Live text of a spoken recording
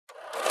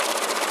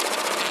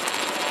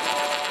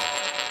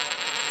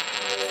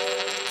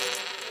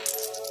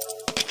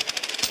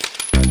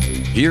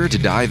Here to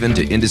dive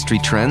into industry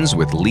trends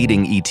with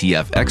leading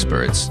ETF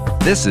experts,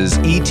 this is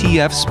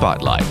ETF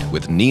Spotlight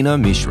with Nina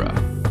Mishra.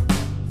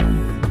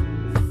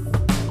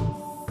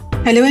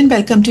 Hello and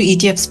welcome to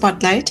ETF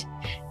Spotlight.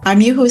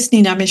 I'm your host,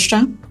 Nina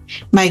Mishra.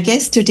 My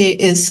guest today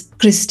is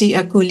Kristy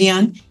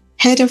Akullian,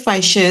 Head of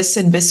iShares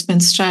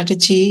Investment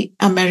Strategy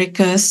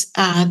Americas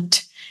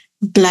at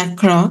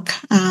BlackRock.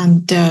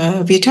 And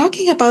we're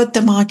talking about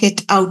the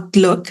market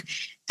outlook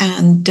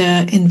and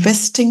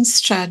investing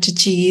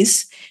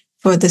strategies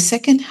for the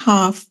second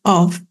half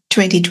of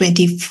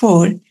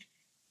 2024.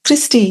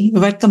 Kristy,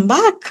 welcome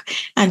back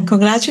and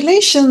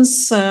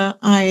congratulations.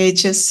 I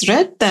just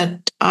read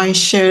that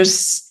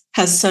iShares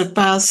has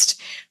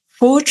surpassed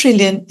 4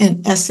 trillion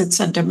in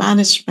assets under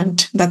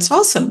management. That's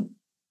awesome.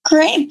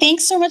 Great.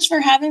 Thanks so much for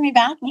having me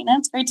back, Nina.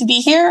 It's great to be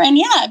here. And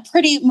yeah, a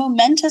pretty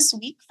momentous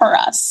week for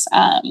us.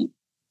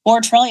 4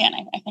 trillion.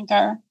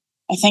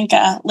 I think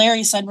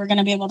Larry said we're going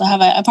to be able to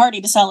have a party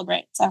to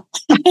celebrate. So,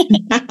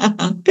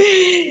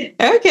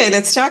 okay,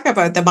 let's talk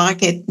about the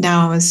market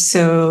now.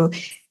 So,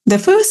 the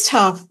first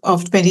half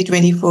of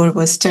 2024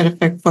 was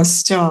terrific for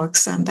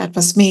stocks, and that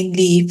was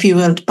mainly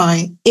fueled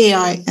by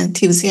AI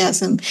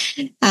enthusiasm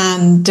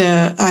and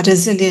a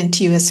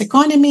resilient US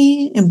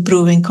economy,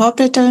 improving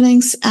corporate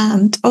earnings,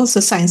 and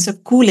also signs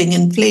of cooling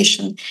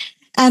inflation.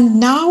 And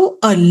now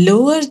a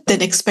lower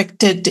than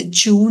expected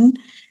June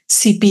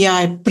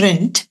CPI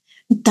print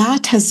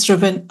that has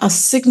driven a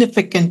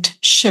significant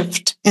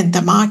shift in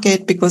the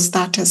market because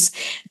that has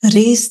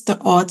raised the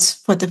odds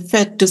for the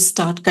Fed to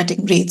start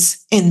cutting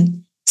rates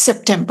in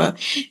September.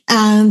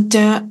 And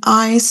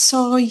I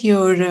saw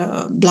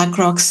your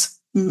BlackRock's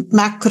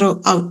macro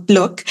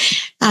outlook,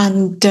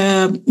 and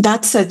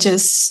that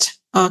suggests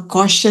a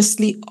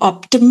cautiously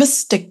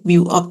optimistic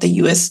view of the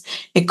US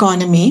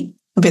economy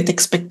with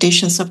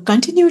expectations of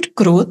continued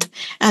growth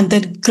and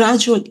then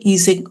gradual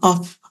easing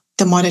of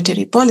the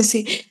monetary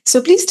policy.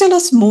 So please tell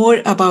us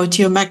more about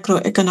your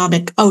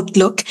macroeconomic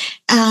outlook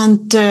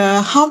and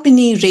how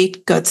many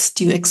rate cuts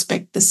do you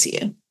expect this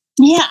year?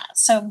 Yeah,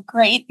 so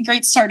great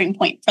starting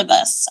point for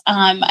this.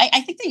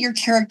 I think that your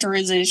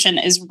characterization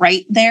is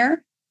right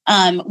there.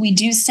 We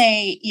do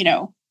say,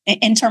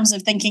 in terms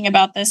of thinking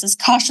about this, is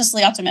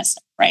cautiously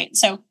optimistic, right?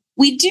 So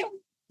we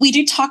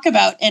do talk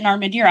about in our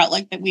mid-year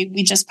outlook that we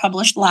just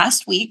published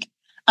last week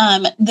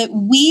that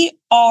we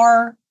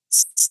are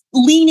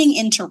leaning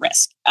into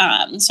risk.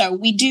 So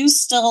we do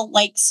still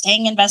like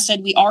staying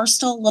invested. We are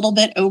still a little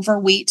bit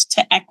overweight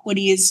to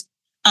equities.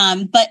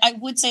 But I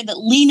would say that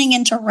leaning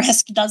into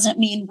risk doesn't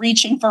mean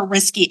reaching for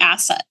risky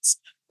assets,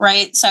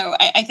 right? So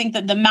I think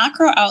that the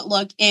macro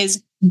outlook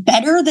is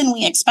better than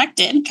we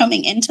expected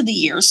coming into the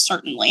year,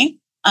 certainly.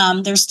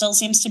 There still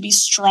seems to be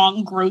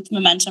strong growth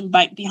momentum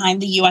behind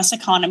the US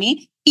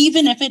economy,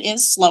 even if it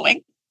is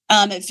slowing.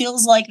 It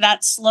feels like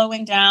that's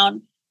slowing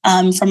down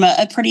from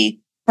a pretty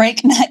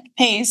breakneck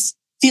pace,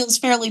 feels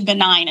fairly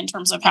benign in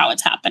terms of how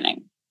it's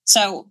happening.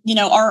 So,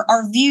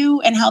 our view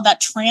and how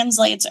that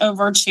translates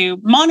over to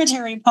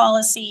monetary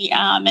policy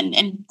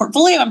and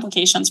portfolio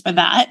implications for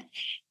that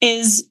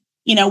is,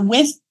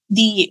 with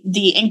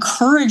the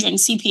encouraging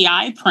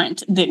CPI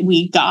print that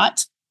we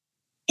got,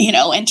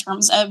 in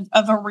terms of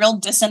a real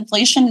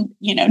disinflation,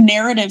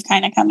 narrative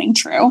kind of coming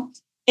true,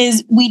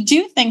 is we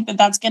do think that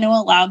that's going to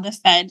allow the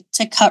Fed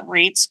to cut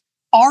rates.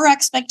 Our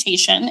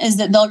expectation is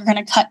that they're going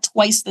to cut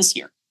twice this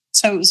year.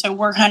 So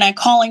we're kind of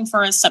calling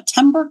for a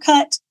September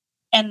cut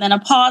and then a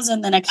pause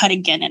and then a cut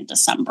again in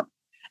December.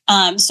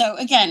 So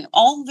again,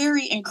 all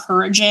very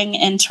encouraging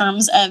in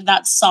terms of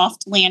that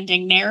soft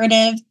landing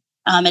narrative.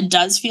 It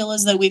does feel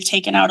as though we've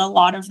taken out a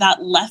lot of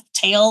that left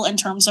tail in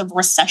terms of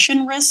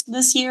recession risk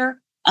this year.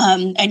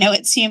 I know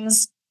it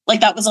seems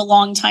like that was a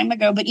long time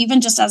ago, but even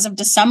just as of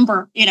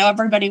December,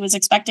 everybody was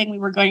expecting we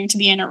were going to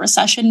be in a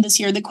recession this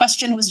year. The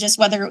question was just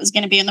whether it was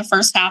going to be in the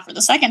first half or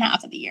the second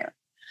half of the year.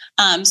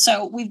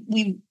 So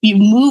we've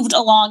moved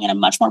along in a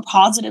much more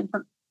positive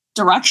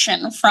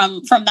direction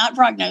from that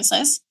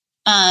prognosis.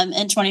 And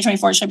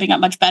 2024 is shaping up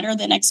much better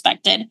than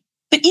expected.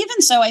 But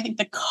even so, I think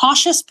the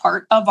cautious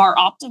part of our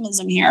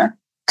optimism here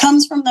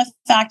comes from the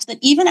fact that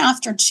even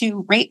after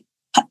 2 rate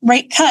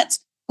cuts,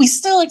 we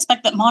still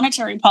expect that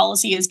monetary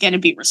policy is going to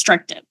be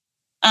restrictive.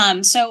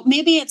 So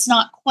maybe it's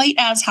not quite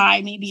as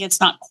high, maybe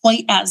it's not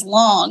quite as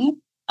long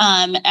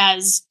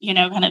as,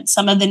 kind of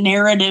some of the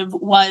narrative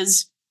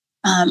was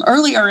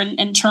earlier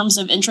in terms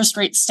of interest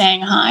rates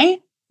staying high.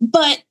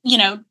 But,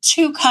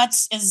 2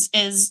 cuts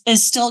is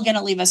still going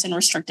to leave us in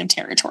restrictive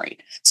territory.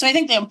 So I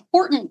think the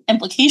important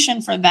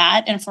implication for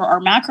that and for our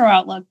macro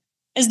outlook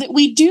is that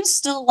we do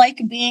still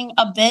like being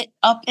a bit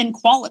up in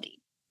quality.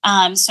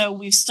 So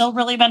we've still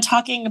really been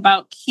talking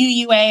about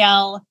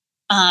QUAL.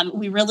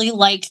 We really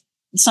like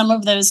some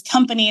of those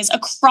companies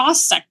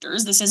across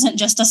sectors. This isn't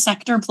just a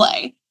sector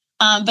play,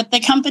 but the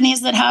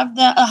companies that have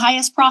the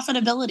highest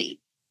profitability,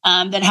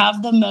 that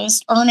have the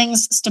most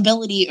earnings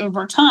stability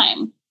over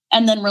time.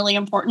 And then really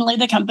importantly,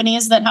 the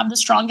companies that have the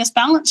strongest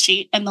balance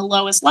sheet and the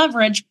lowest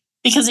leverage,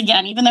 because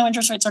again, even though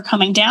interest rates are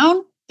coming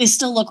down, they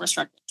still look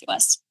restrictive to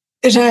us.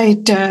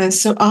 Right.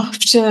 So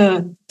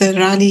after the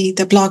rally,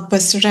 the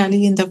blockbuster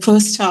rally in the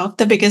first half,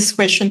 the biggest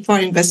question for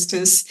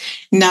investors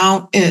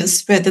now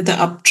is whether the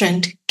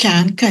uptrend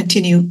can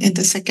continue in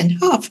the second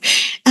half.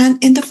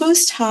 And in the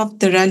first half,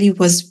 the rally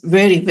was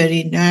very,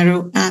 very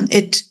narrow, and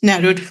it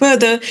narrowed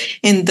further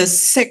in the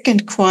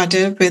second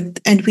quarter with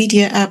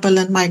Nvidia, Apple,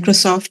 and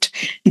Microsoft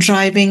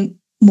driving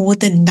more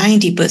than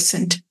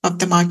 90% of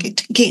the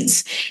market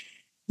gains.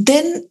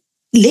 Then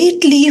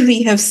lately,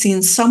 we have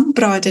seen some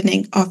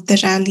broadening of the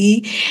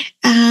rally.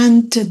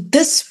 And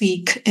this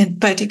week in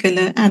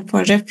particular, and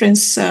for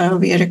reference,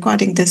 we are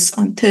recording this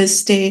on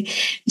Thursday,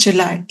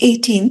 July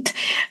 18th.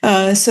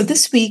 So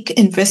this week,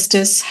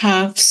 investors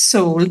have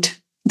sold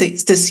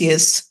this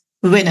year's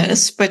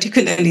winners,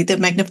 particularly the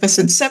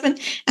Magnificent Seven,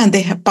 and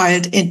they have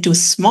piled into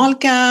small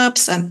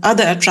caps and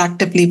other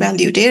attractively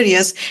valued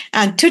areas.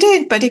 And today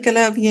in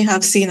particular, we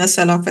have seen a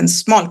sell-off in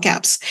small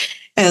caps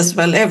as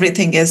well.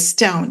 Everything is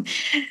down.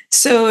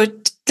 So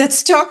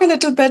let's talk a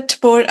little bit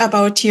more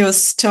about your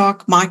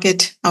stock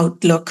market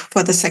outlook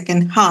for the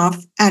second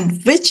half,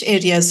 and which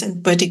areas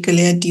in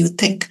particular do you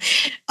think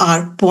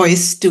are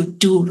poised to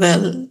do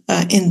well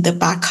in the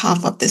back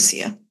half of this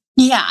year?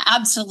 Yeah,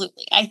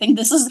 absolutely. I think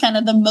this is kind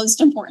of the most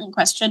important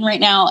question right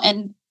now,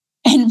 and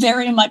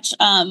very much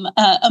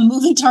a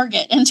moving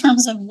target in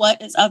terms of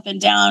what is up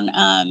and down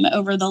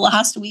over the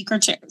last week or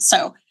two.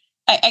 So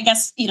I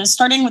guess,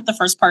 starting with the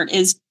first part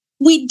is,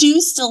 we do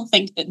still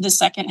think that the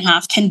second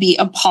half can be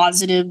a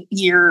positive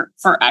year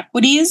for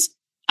equities.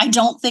 I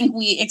don't think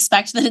we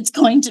expect that it's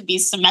going to be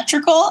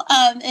symmetrical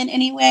in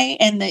any way,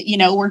 and that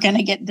we're going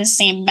to get the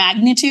same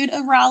magnitude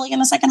of rally in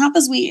the second half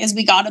as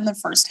we got in the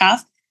first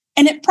half.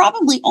 And it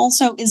probably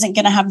also isn't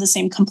going to have the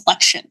same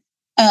complexion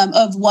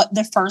of what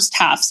the first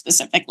half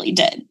specifically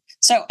did.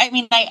 So, I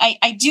mean,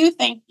 I do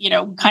think,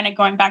 kind of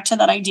going back to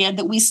that idea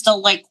that we still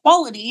like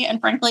quality,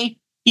 and frankly,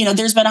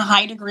 there's been a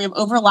high degree of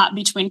overlap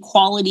between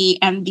quality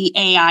and the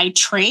AI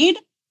trade.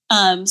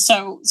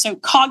 So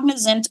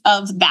cognizant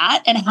of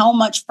that and how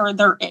much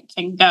further it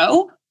can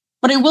go.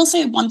 But I will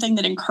say one thing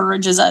that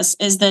encourages us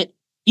is that,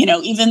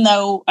 even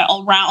though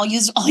I'll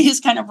use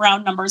kind of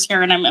round numbers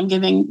here, and I'm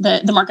giving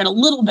the market a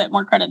little bit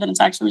more credit than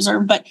it's actually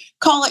reserved, but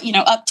call it,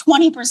 up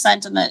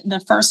 20% in the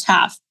first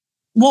half.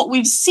 What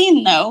we've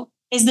seen, though,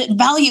 is that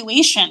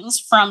valuations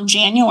from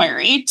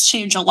January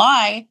to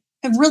July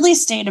have really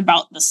stayed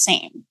about the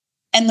same.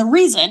 And the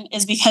reason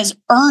is because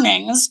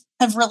earnings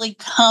have really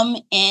come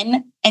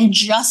in and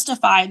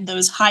justified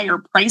those higher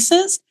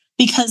prices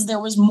because there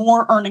was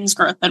more earnings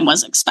growth than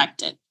was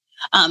expected.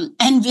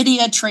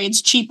 Nvidia trades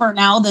cheaper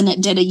now than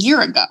it did a year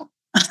ago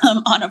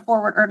on a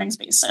forward earnings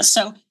basis.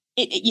 So,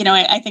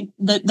 I think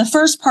the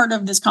first part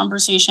of this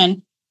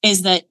conversation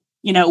is that,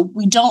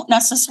 we don't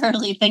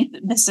necessarily think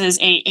that this is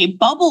a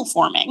bubble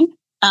forming.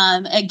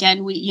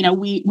 Again,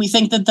 we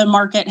think that the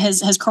market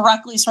has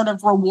correctly sort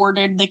of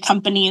rewarded the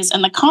companies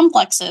and the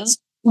complexes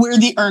where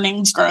the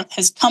earnings growth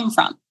has come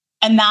from.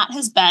 And that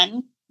has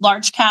been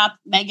large cap,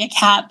 mega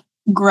cap,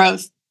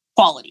 growth,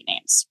 quality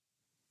names.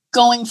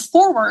 Going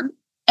forward,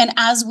 and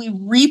as we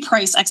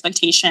reprice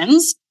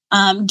expectations,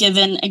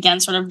 given, again,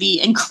 sort of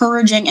the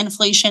encouraging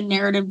inflation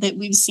narrative that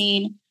we've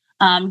seen,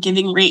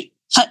 giving rate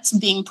cuts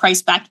being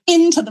priced back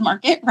into the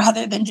market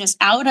rather than just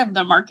out of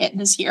the market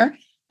this year,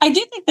 I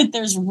do think that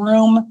there's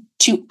room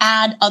to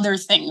add other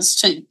things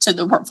to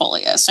the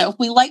portfolio. So if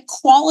we like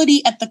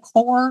quality at the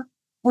core,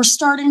 we're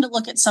starting to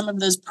look at some of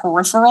those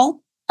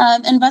peripheral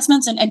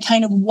investments and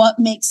kind of what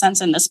makes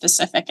sense in the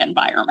specific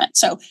environment.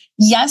 So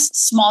yes,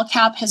 small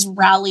cap has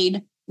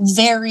rallied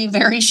very,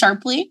 very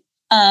sharply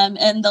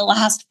in the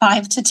last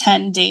 5 to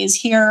 10 days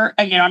here.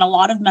 Again, on a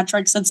lot of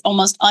metrics, it's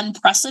almost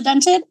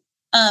unprecedented,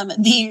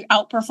 the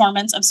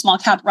outperformance of small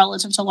cap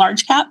relative to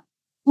large cap.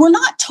 We're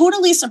not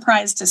totally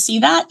surprised to see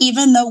that,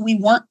 even though we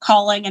weren't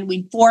calling and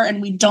we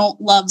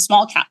don't love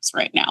small caps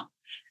right now.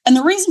 And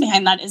the reason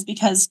behind that is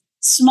because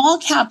small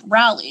cap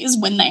rallies,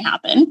 when they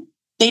happen,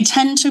 they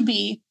tend to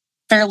be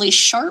fairly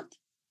sharp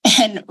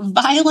and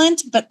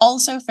violent, but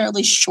also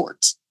fairly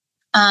short.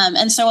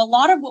 And so a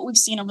lot of what we've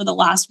seen over the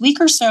last week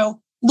or so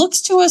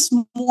looks to us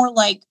more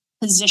like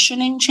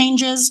positioning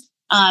changes.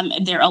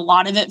 A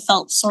lot of it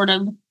felt sort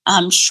of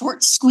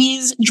short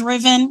squeeze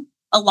driven.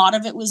 A lot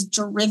of it was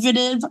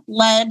derivative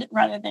led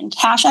rather than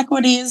cash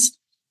equities.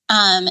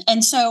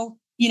 And so,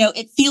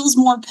 it feels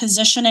more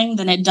positioning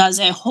than it does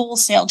a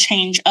wholesale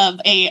change of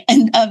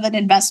an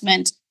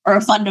investment or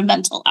a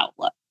fundamental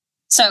outlook.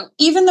 So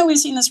even though we've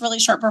seen this really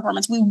sharp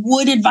performance, we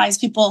would advise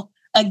people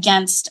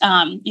against,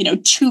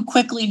 too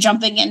quickly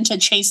jumping in to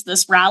chase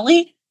this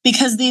rally,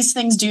 because these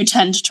things do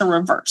tend to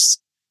reverse.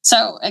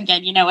 So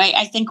again,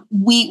 I think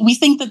we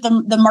think that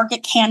the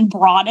market can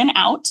broaden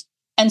out.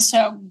 And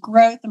so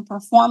growth and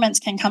performance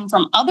can come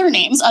from other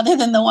names other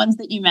than the ones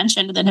that you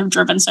mentioned that have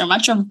driven so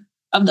much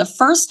of the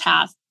first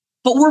half.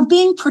 But we're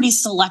being pretty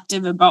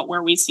selective about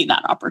where we see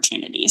that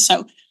opportunity.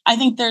 So I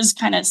think there's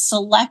kind of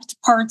select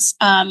parts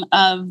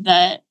of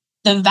the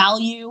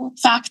value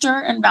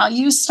factor and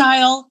value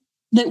style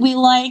that we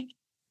like.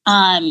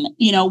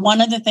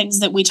 One of the things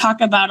that we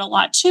talk about a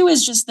lot too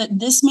is just that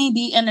this may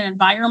be in an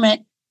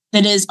environment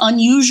that is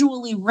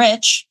unusually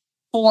rich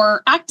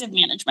for active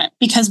management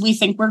because we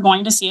think we're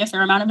going to see a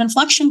fair amount of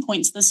inflection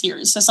points this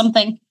year. So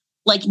something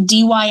like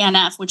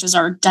DYNF, which is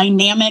our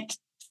dynamic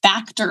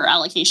factor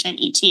allocation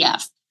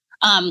ETF,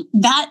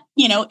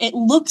 it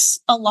looks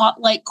a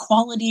lot like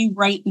quality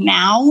right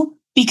now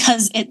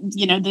because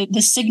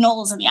the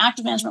signals and the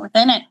active management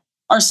within it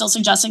are still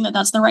suggesting that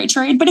that's the right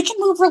trade, but it can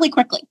move really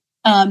quickly.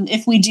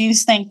 If we do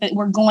think that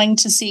we're going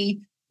to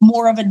see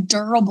more of a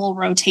durable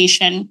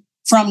rotation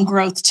from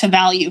growth to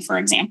value, for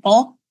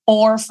example,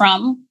 or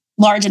from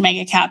large and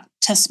mega cap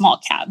to small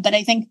cap. But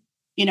I think,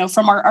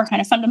 from our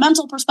kind of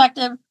fundamental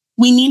perspective,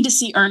 we need to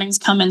see earnings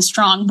come in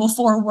strong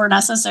before we're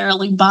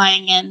necessarily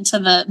buying into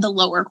the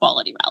lower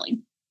quality rally.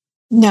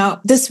 Now,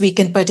 this week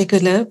in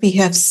particular, we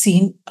have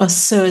seen a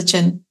surge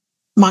in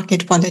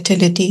market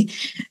volatility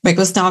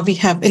because now we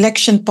have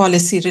election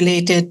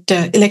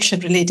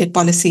related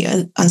policy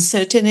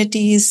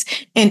uncertainties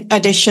in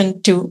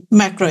addition to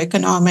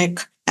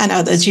macroeconomic and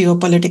other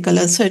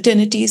geopolitical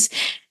uncertainties.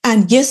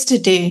 And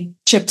yesterday,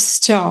 chip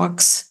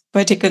stocks,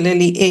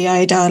 particularly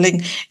AI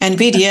darling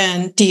Nvidia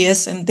and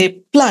TSM, they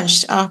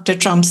plunged after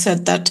Trump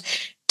said that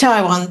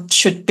Taiwan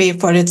should pay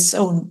for its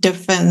own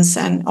defense.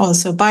 And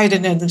also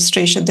Biden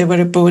administration, there were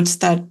reports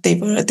that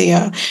they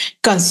are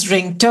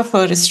considering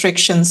tougher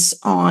restrictions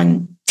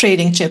on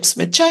trading chips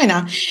with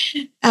China.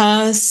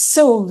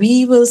 So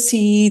we will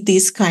see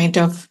these kind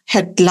of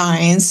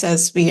headlines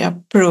as we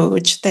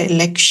approach the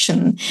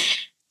election.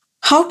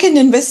 How can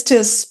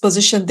investors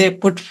position their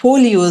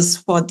portfolios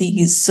for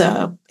these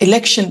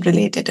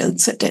election-related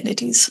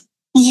uncertainties?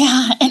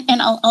 Yeah,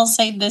 and I'll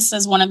say this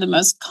is one of the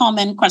most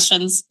common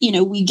questions,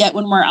 we get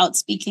when we're out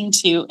speaking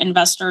to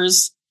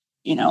investors,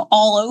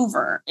 all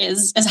over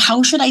is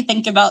how should I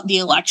think about the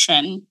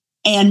election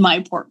and my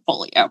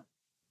portfolio?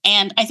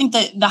 And I think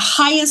that the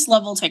highest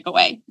level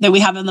takeaway that we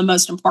have and the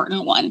most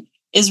important one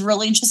is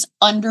really just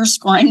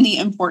underscoring the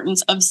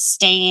importance of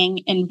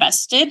staying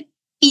invested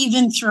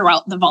even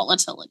throughout the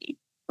volatility,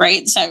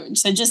 right? So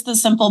just the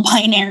simple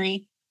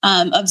binary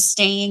of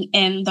staying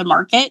in the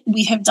market.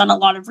 We have done a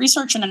lot of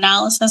research and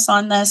analysis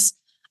on this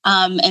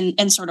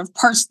and sort of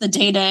parsed the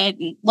data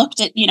and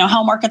looked at,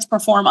 how markets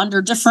perform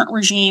under different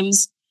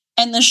regimes.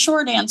 And the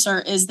short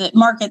answer is that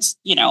markets,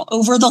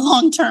 over the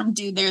long term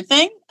do their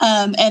thing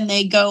and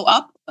they go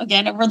up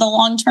again over the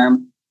long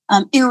term,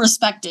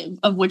 irrespective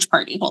of which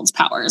party holds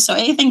power. So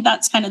I think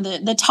that's kind of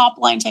the top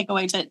line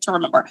takeaway to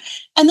remember.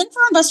 And then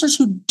for investors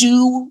who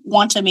do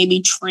want to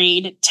maybe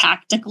trade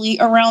tactically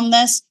around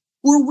this,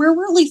 where we're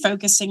really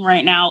focusing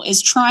right now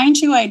is trying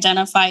to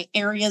identify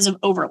areas of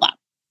overlap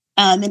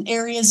and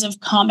areas of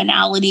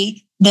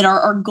commonality that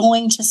are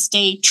going to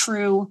stay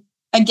true,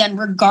 again,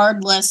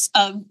 regardless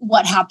of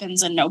what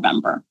happens in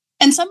November.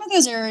 And some of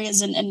those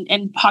areas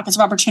and pockets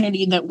of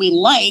opportunity that we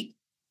like,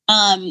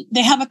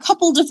 they have a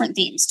couple different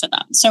themes to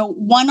them. So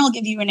one, I'll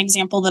give you an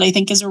example that I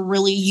think is a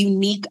really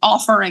unique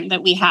offering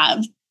that we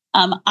have,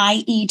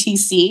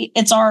 IETC.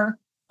 It's our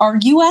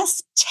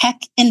US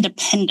Tech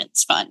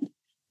Independence Fund.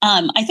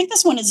 I think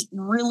this one is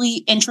really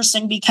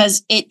interesting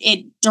because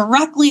it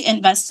directly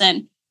invests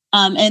in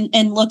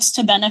and looks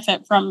to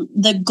benefit from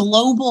the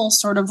global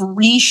sort of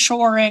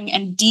reshoring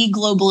and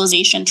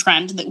deglobalization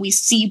trend that we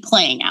see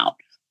playing out.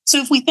 So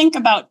if we think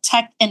about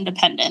tech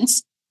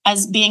independence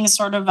as being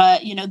sort of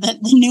the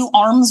new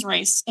arms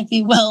race, if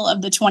you will,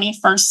 of the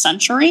 21st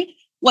century,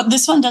 what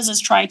this one does is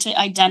try to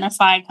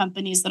identify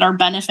companies that are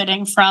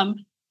benefiting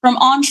from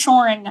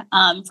onshoring,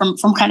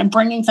 from kind of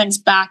bringing things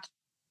back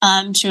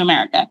to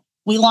America.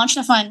 We launched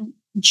a fund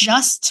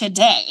just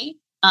today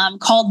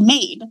called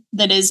MADE,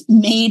 that is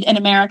Made in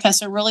America.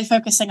 So really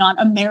focusing on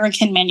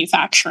American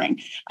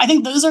manufacturing. I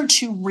think those are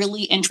two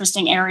really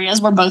interesting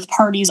areas where both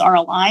parties are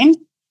aligned.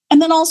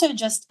 And then also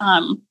just,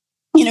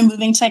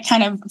 moving to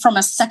kind of from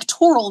a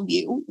sectoral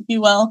view, if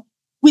you will,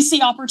 we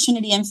see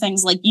opportunity in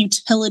things like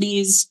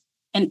utilities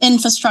and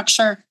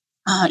infrastructure.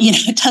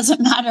 It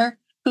doesn't matter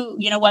who,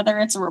 whether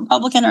it's a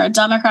Republican or a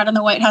Democrat in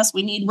the White House,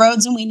 we need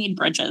roads and we need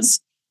bridges.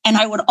 And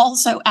I would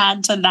also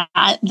add to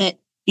that,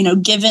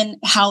 given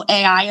how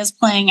AI is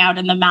playing out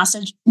and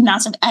the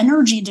massive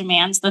energy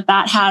demands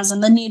that has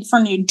and the need for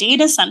new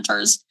data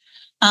centers,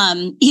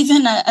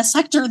 even a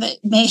sector that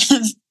may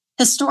have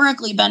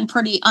historically been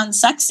pretty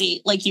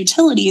unsexy, like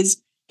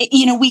utilities,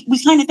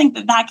 we kind of think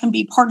that can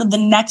be part of the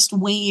next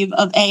wave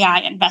of AI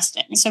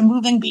investing. So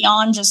moving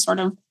beyond just sort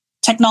of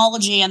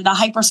technology and the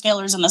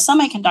hyperscalers and the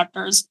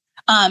semiconductors,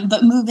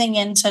 but moving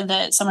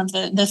into some of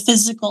the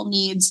physical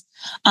needs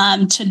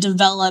to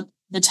develop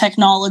the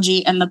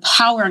technology and the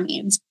power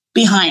needs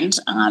behind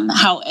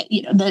how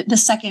the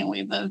second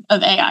wave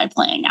of AI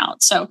playing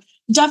out. So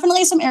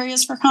definitely some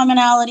areas for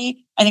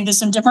commonality. I think there's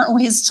some different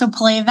ways to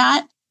play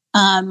that.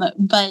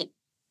 But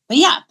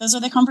yeah, those are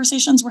the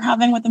conversations we're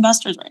having with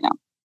investors right now.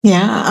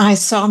 Yeah, I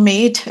saw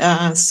Made.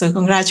 So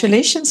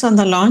congratulations on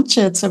the launch.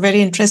 It's a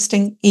very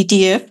interesting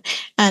ETF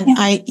and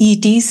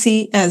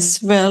IETC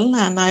as well.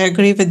 And I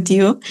agree with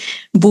you.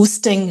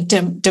 Boosting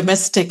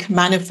domestic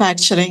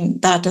manufacturing,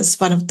 that is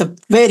one of the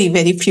very,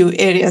 very few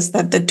areas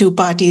that the two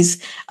parties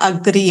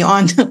agree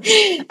on.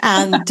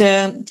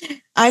 And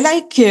I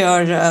like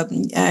your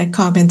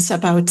comments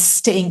about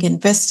staying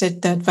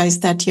invested, the advice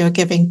that you're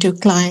giving to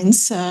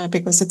clients,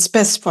 because it's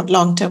best for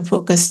long-term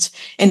focused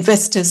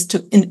investors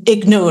to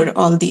ignore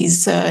all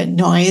these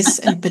noise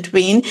in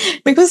between,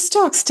 because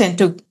stocks tend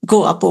to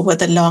go up over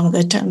the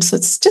longer term. So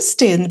it's just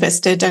stay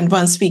invested. And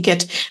once we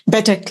get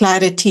better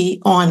clarity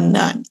on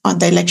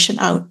the election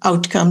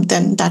outcome,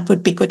 then that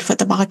would be good for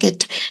the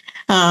market.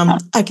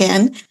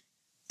 Again,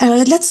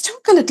 let's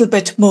talk a little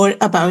bit more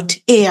about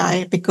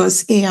AI,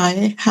 because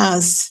AI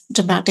has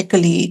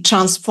dramatically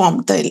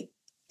transformed the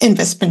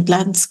investment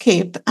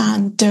landscape,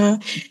 and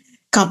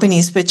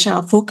companies which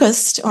are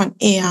focused on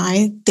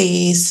AI,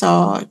 they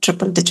saw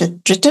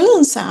triple-digit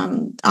returns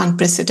and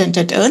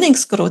unprecedented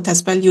earnings growth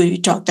as well. You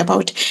talked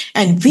about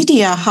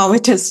NVIDIA, how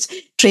it is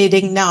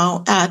trading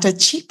now at a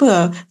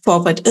cheaper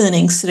forward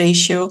earnings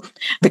ratio,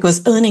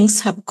 because earnings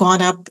have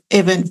gone up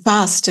even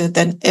faster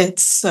than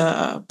its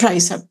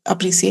price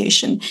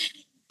appreciation.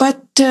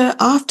 But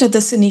after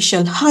this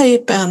initial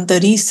hype and the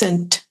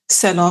recent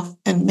sell-off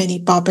in many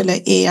popular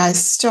AI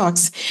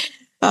stocks,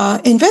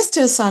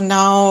 investors are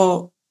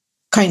now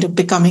kind of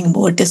becoming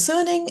more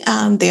discerning,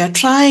 and they are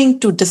trying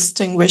to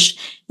distinguish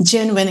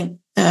genuine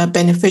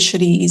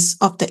beneficiaries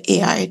of the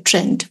AI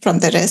trend from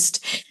the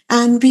rest.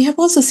 And we have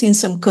also seen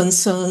some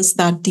concerns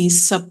that these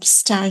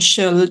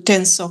substantial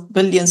tens of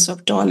billions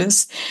of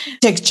dollars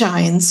tech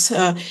giants,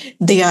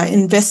 they are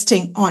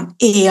investing on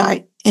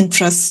AI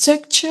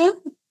infrastructure.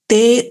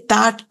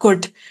 That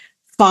could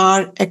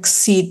far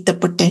exceed the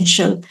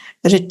potential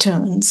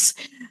returns.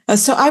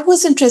 So I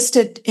was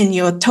interested in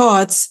your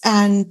thoughts,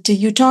 and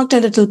you talked a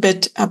little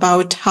bit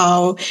about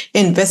how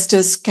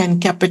investors can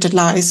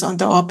capitalize on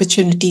the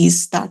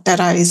opportunities that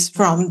arise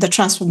from the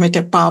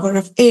transformative power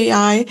of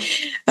AI.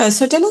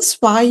 So tell us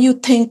why you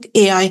think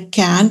AI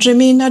can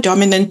remain a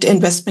dominant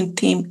investment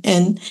theme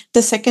in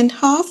the second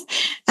half.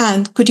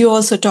 And could you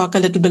also talk a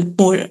little bit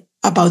more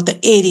about the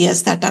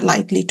areas that are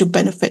likely to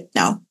benefit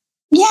now?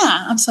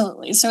 Yeah,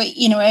 absolutely. So,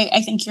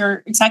 I think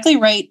you're exactly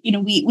right.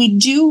 We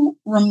do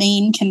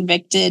remain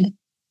convicted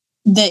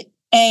that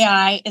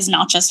AI is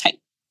not just hype.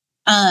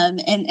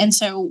 And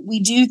so we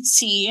do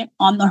see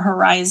on the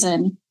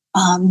horizon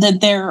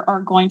that there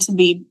are going to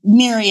be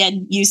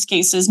myriad use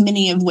cases,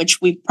 many of which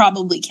we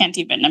probably can't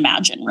even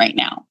imagine right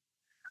now.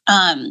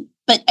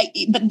 But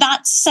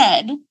that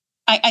said,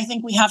 I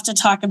think we have to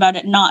talk about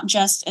it not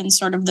just in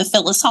sort of the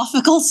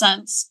philosophical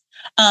sense,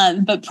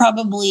 but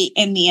probably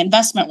in the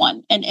investment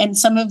one. And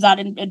some of that,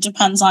 it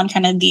depends on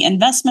kind of the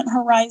investment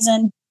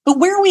horizon. But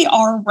where we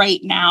are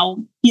right now,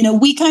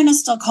 we kind of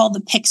still call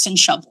the picks and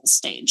shovels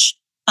stage.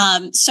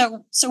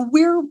 So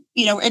we're,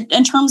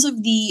 in terms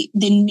of the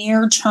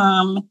near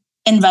term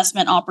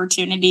investment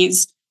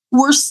opportunities,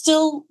 we're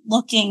still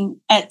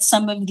looking at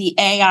some of the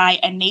AI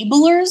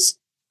enablers,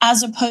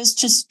 as opposed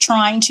to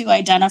trying to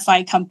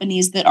identify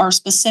companies that are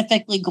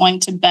specifically going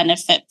to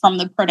benefit from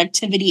the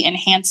productivity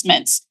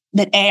enhancements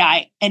that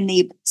AI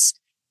enables.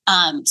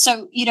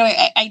 So,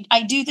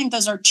 I do think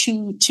those are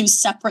two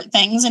separate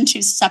things and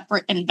two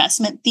separate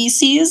investment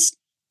theses.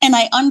 And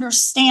I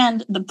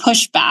understand the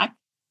pushback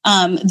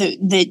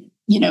that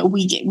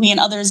we and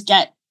others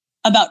get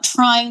about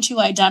trying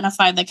to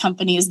identify the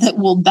companies that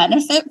will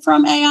benefit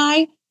from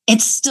AI.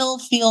 It still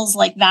feels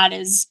like that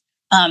is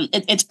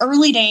it's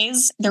early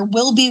days. There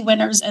will be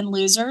winners and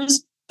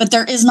losers, but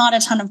there is not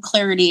a ton of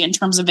clarity in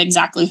terms of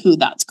exactly who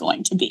that's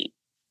going to be.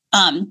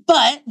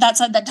 But that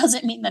said, that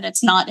doesn't mean that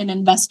it's not an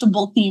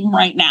investable theme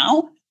right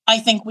now. I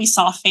think we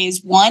saw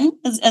phase one,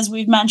 as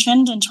we've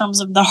mentioned, in terms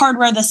of the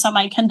hardware, the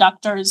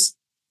semiconductors,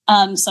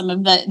 some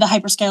of the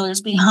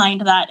hyperscalers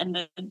behind that,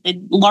 and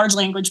the large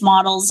language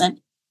models,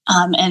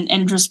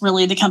 and just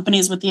really the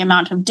companies with the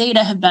amount of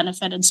data have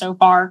benefited so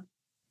far.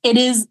 It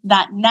is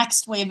that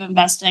next wave of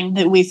investing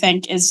that we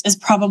think is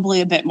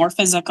probably a bit more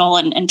physical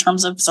in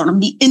terms of sort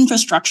of the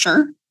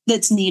infrastructure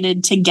that's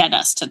needed to get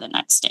us to the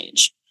next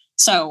stage.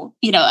 So,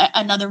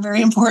 another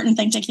very important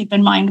thing to keep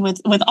in mind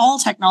with all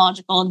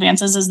technological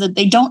advances is that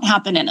they don't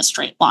happen in a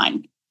straight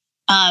line.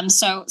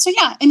 So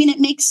yeah, it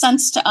makes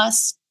sense to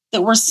us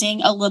that we're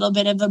seeing a little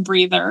bit of a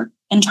breather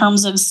in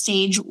terms of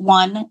stage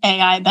one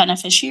AI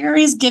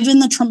beneficiaries, given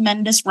the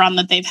tremendous run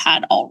that they've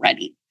had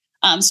already.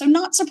 So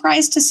not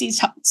surprised to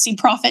see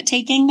profit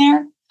taking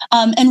there,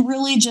 and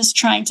really just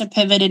trying to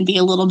pivot and be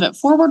a little bit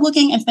forward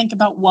looking and think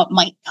about what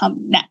might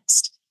come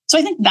next. So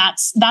I think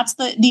that's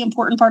the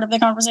important part of the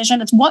conversation.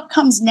 It's what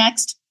comes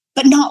next,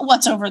 but not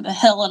what's over the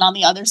hill and on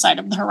the other side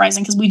of the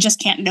horizon, because we just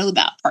can't know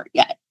that part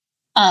yet.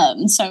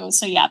 So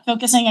yeah,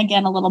 focusing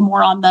again a little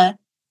more on the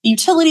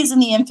utilities and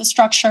the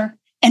infrastructure,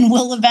 and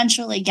we'll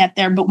eventually get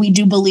there. But we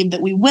do believe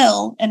that we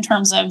will in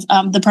terms of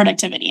the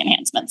productivity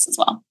enhancements as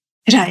well.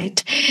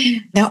 Right.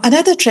 Now,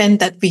 another trend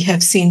that we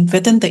have seen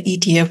within the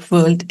ETF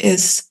world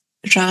is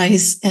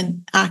rise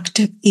in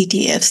active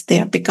ETFs. They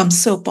have become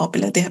so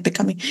popular. They are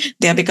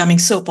becoming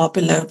so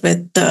popular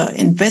with the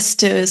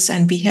investors,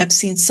 and we have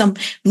seen some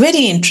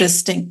very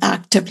interesting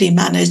actively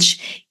managed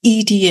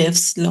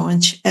ETFs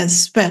launch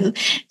as well.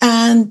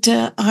 And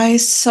I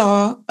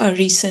saw a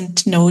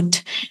recent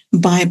note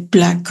by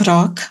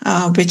BlackRock,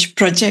 which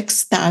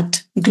projects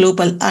that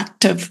global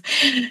active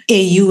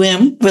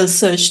AUM will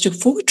surge to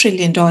 $4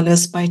 trillion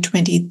by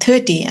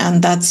 2030,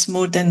 and that's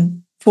more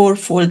than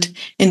fourfold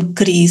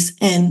increase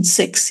in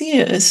 6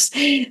 years.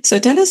 So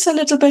tell us a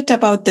little bit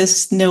about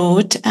this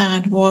note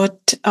and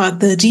what are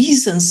the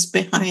reasons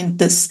behind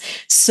this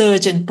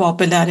surge in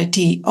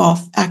popularity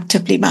of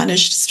actively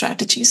managed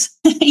strategies.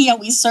 Yeah,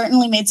 we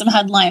certainly made some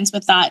headlines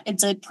with that.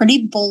 It's a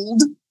pretty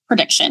bold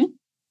prediction.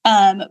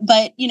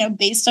 But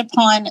based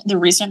upon the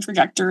recent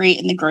trajectory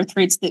and the growth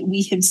rates that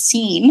we have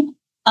seen,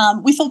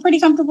 we feel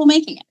pretty comfortable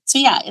making it. So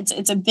yeah,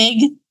 it's a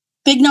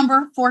big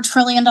number, $4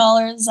 trillion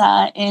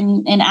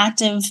in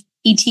active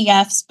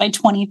ETFs by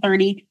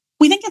 2030.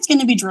 We think it's going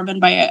to be driven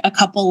by a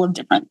couple of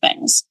different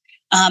things.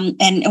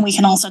 And we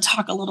can also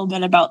talk a little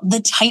bit about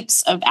the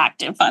types of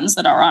active funds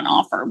that are on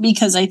offer,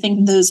 because I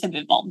think those have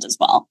evolved as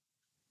well.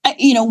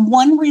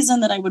 One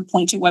reason that I would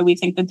point to why we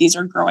think that these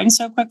are growing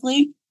so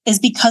quickly is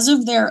because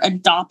of their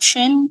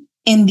adoption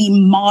in the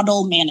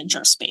model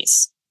manager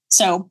space.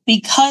 So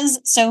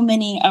because so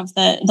many of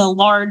the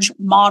large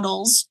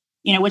models,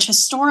 which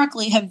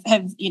historically have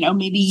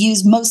maybe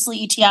used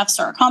mostly ETFs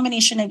or a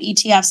combination of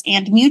ETFs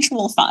and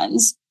mutual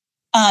funds,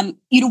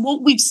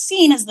 what we've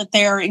seen is that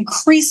they're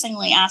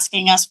increasingly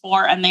asking us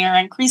for, and they are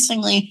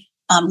increasingly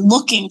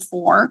looking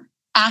for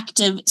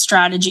active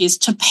strategies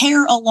to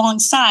pair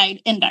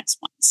alongside index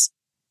funds.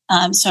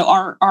 So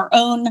our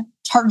own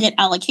target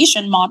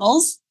allocation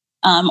models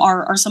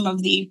are some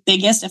of the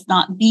biggest, if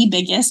not the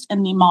biggest,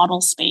 in the model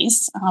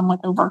space, with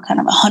over kind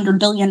of $100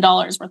 billion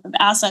worth of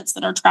assets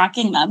that are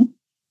tracking them.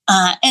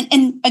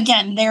 And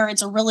again, there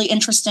it's a really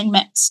interesting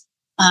mix.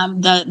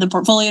 The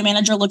portfolio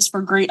manager looks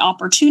for great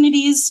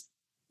opportunities.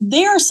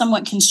 They are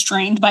somewhat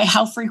constrained by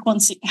how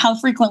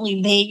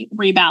frequently they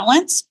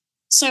rebalance.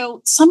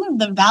 So some of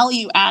the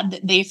value add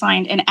that they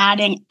find in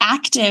adding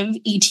active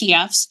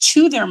ETFs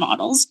to their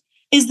models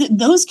is that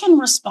those can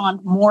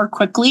respond more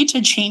quickly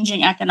to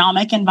changing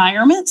economic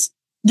environments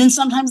than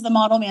sometimes the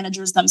model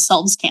managers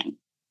themselves can,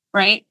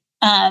 right?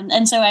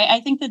 And so I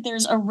think that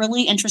there's a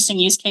really interesting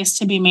use case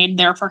to be made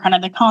there for kind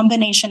of the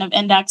combination of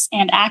index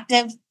and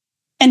active.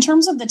 In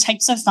terms of the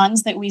types of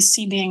funds that we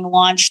see being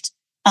launched,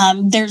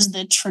 there's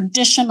the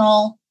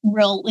traditional,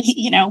 real, what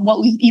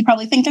you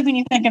probably think of when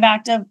you think of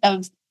active,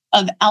 of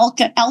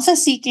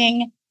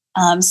alpha-seeking,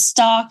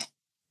 stock,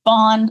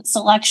 bond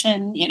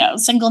selection,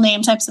 single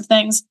name types of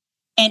things,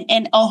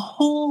 and a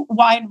whole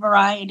wide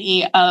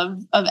variety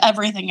of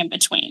everything in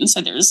between. So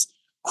there's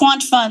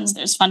quant funds,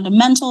 there's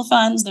fundamental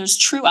funds, there's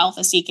true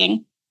alpha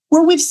seeking.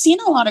 Where we've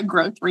seen a lot of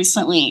growth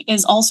recently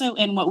is also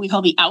in what we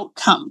call the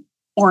outcome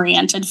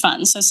oriented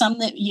funds. So some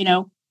that,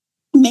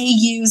 may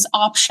use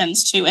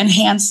options to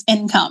enhance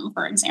income,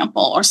 for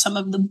example, or some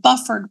of the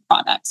buffered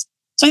products.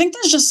 So I think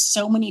there's just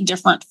so many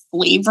different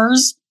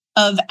flavors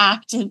of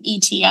active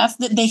ETF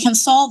that they can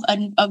solve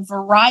a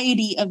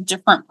variety of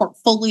different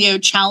portfolio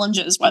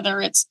challenges,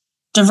 whether it's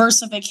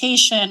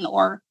diversification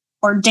or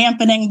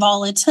dampening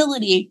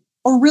volatility,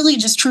 or really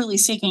just truly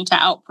seeking to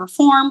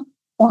outperform,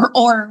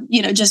 or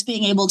just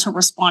being able to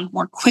respond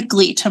more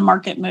quickly to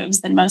market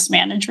moves than most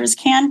managers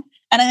can.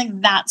 And I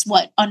think that's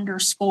what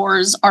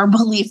underscores our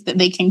belief that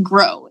they can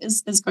grow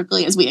as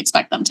quickly as we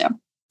expect them to.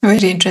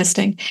 Very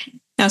interesting.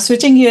 Now,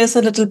 switching gears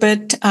a little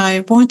bit,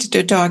 I wanted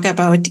to talk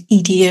about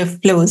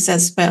ETF flows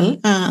as well.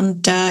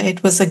 And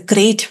it was a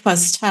great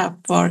first half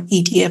for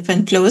ETF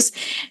inflows.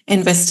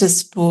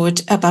 Investors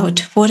poured about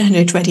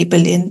 $420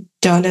 billion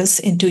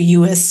into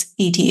US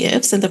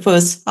ETFs in the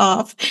first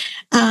half.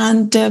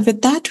 And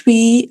with that,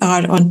 we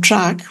are on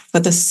track for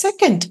the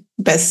second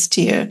best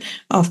year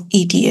of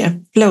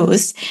ETF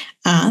flows.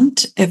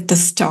 And if the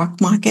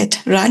stock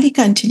market rally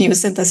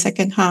continues in the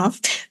second half,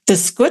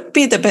 this could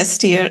be the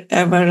best year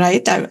ever,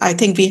 right? I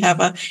think we have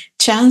a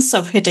chance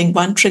of hitting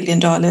 $1 trillion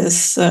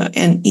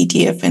in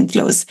ETF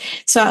inflows.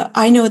 So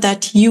I know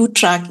that you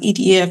track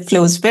ETF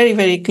flows very,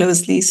 very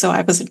closely. So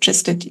I was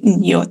interested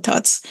in your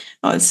thoughts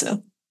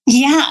also.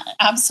 Yeah,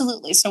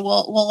 absolutely. So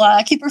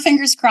we'll keep our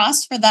fingers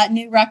crossed for that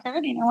new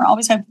record. We're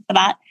always hoping for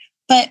that.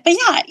 But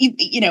yeah,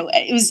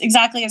 it was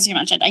exactly as you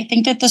mentioned. I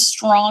think that the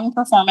strong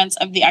performance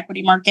of the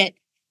equity market,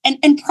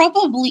 and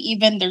probably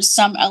even there's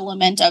some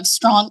element of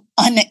strong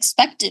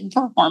unexpected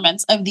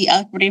performance of the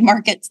equity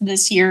markets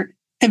this year,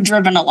 have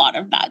driven a lot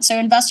of that. So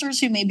investors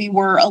who maybe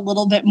were a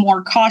little bit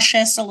more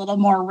cautious, a little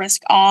more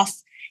risk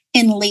off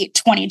in late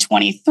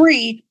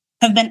 2023,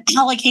 have been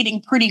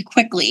allocating pretty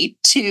quickly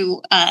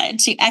to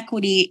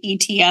equity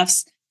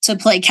ETFs to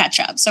play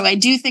catch up. So I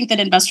do think that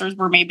investors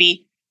were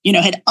maybe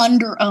had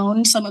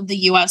under-owned some of the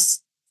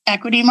US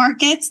equity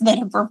markets that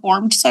have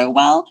performed so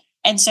well.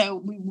 And so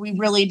we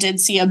really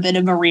did see a bit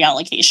of a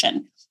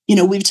reallocation.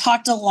 We've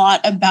talked a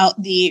lot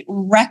about the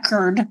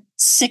record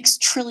 $6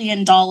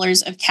 trillion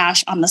of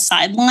cash on the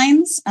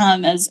sidelines,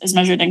 as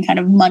measured in kind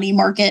of money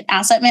market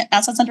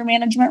assets under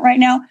management right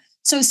now.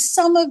 So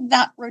some of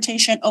that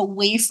rotation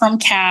away from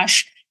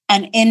cash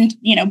and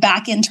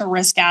back into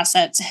risk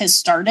assets has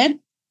started.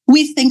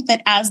 We think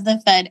that as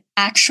the Fed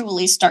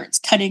actually starts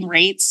cutting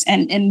rates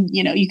and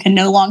you can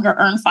no longer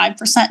earn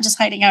 5% just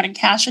hiding out in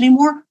cash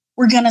anymore,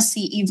 we're going to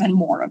see even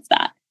more of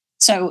that.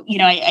 So,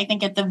 I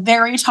think at the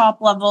very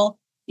top level,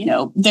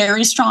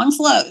 very strong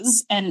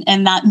flows,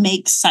 and that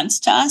makes sense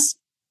to us.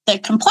 The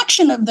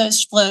complexion of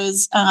those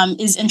flows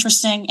is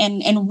interesting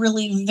and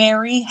really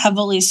very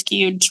heavily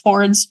skewed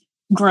towards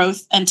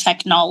growth and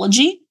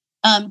technology,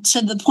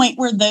 to the point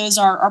where those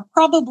are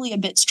probably a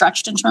bit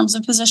stretched in terms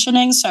of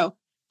positioning. So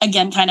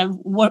again, kind of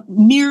what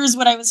mirrors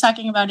what I was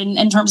talking about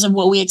in terms of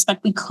what we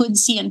expect we could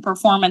see in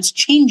performance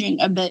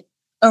changing a bit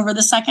over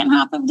the second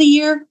half of the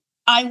year.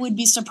 I would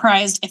be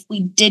surprised if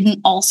we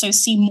didn't also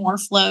see more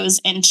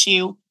flows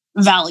into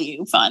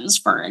value funds,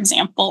 for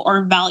example,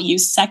 or value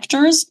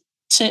sectors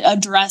to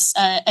address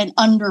an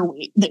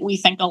underweight that we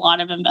think a lot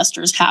of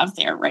investors have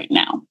there right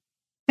now.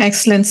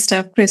 Excellent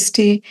stuff,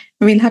 Kristy.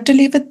 We'll have to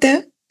leave it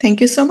there. Thank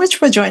you so much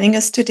for joining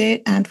us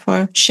today and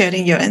for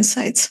sharing your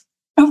insights.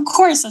 Of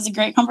course, it was a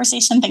great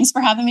conversation. Thanks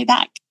for having me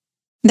back.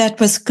 That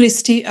was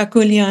Kristy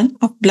Akullian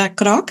of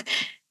BlackRock.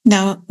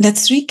 Now,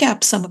 let's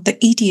recap some of the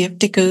ETF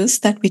tickers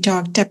that we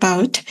talked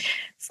about.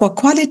 For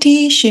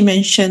quality, she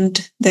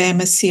mentioned the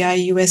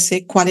MSCI USA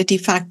Quality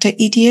Factor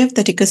ETF.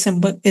 The ticker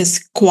symbol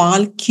is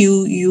QUAL,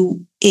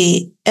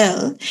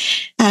 QUAL.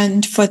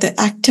 And for the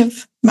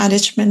active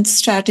management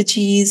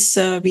strategies,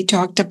 we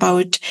talked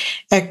about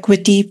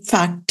Equity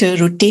Factor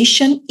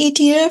Rotation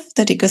ETF.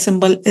 The ticker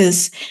symbol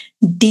is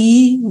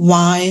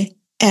DYNF.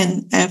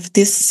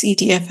 This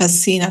ETF has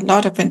seen a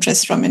lot of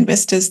interest from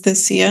investors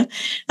this year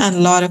and a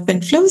lot of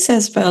inflows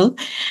as well.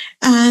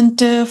 And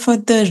for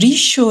the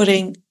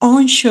reshoring,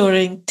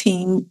 onshoring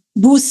theme,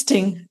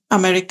 boosting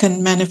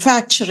American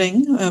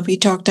manufacturing, we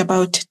talked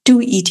about two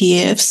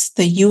ETFs,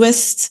 the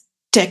US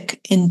Tech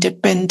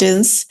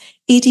Independence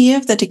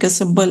ETF, the ticker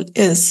symbol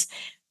is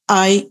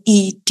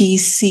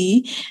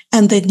IETC,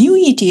 and the new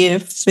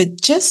ETF,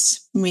 which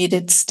just made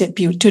its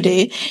debut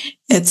today,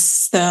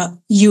 it's the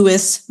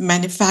US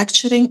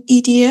Manufacturing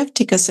ETF,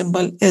 ticker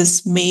symbol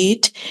is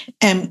MADE,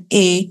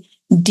 MADE,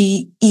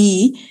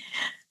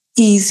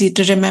 easy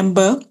to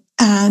remember.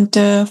 And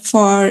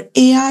for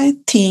AI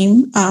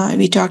theme,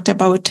 we talked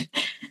about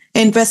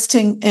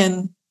investing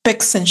in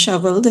picks and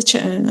shovel, the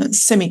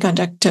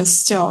semiconductor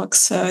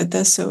stocks.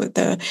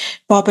 The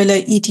popular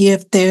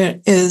ETF there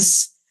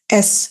is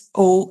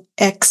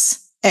SOXX,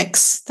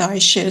 the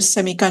iShares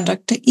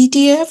Semiconductor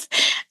ETF.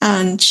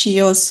 And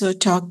she also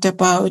talked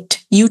about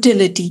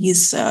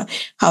utilities,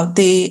 how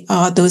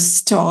those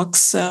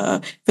stocks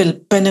will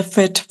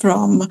benefit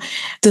from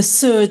the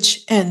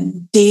surge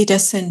in data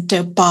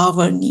center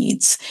power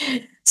needs.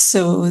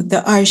 So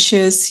the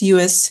iShares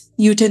US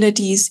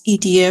Utilities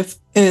ETF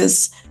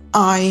is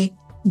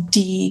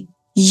IDU.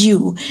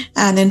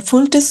 And in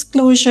full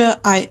disclosure,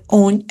 I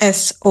own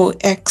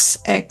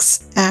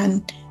SOXX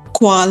and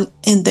QUAL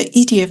in the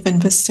ETF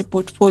investor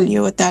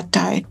portfolio that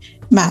I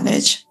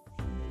manage.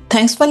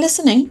 Thanks for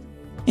listening.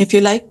 If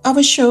you like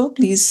our show,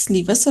 please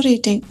leave us a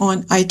rating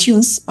on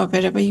iTunes or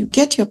wherever you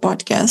get your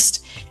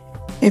podcast.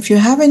 If you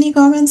have any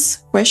comments,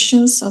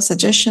 questions, or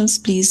suggestions,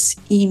 please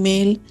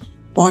email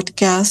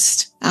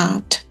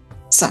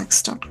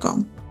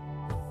podcast@soxx.com.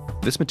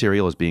 This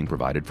material is being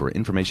provided for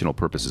informational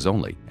purposes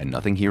only, and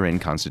nothing herein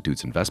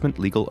constitutes investment,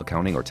 legal,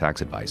 accounting, or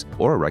tax advice,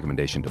 or a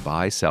recommendation to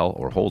buy, sell,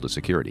 or hold a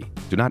security.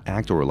 Do not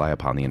act or rely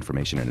upon the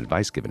information and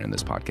advice given in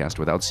this podcast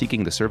without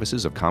seeking the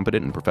services of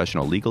competent and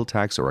professional legal,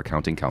 tax, or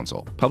accounting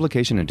counsel.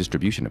 Publication and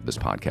distribution of this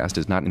podcast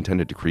is not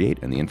intended to create,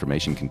 and the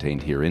information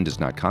contained herein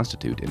does not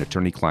constitute an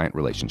attorney-client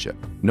relationship.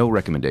 No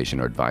recommendation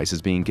or advice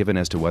is being given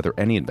as to whether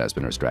any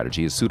investment or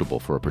strategy is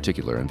suitable for a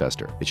particular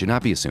investor. It should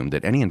not be assumed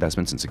that any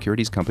investments in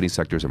securities, companies,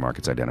 sectors, or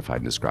markets identified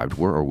and described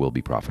were or will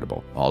be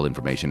profitable. All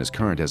information is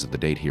current as of the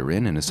date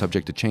herein and is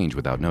subject to change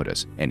without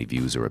notice. Any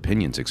views or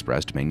opinions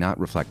expressed may not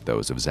reflect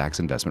those of Zacks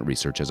Investment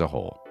Research as a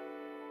whole.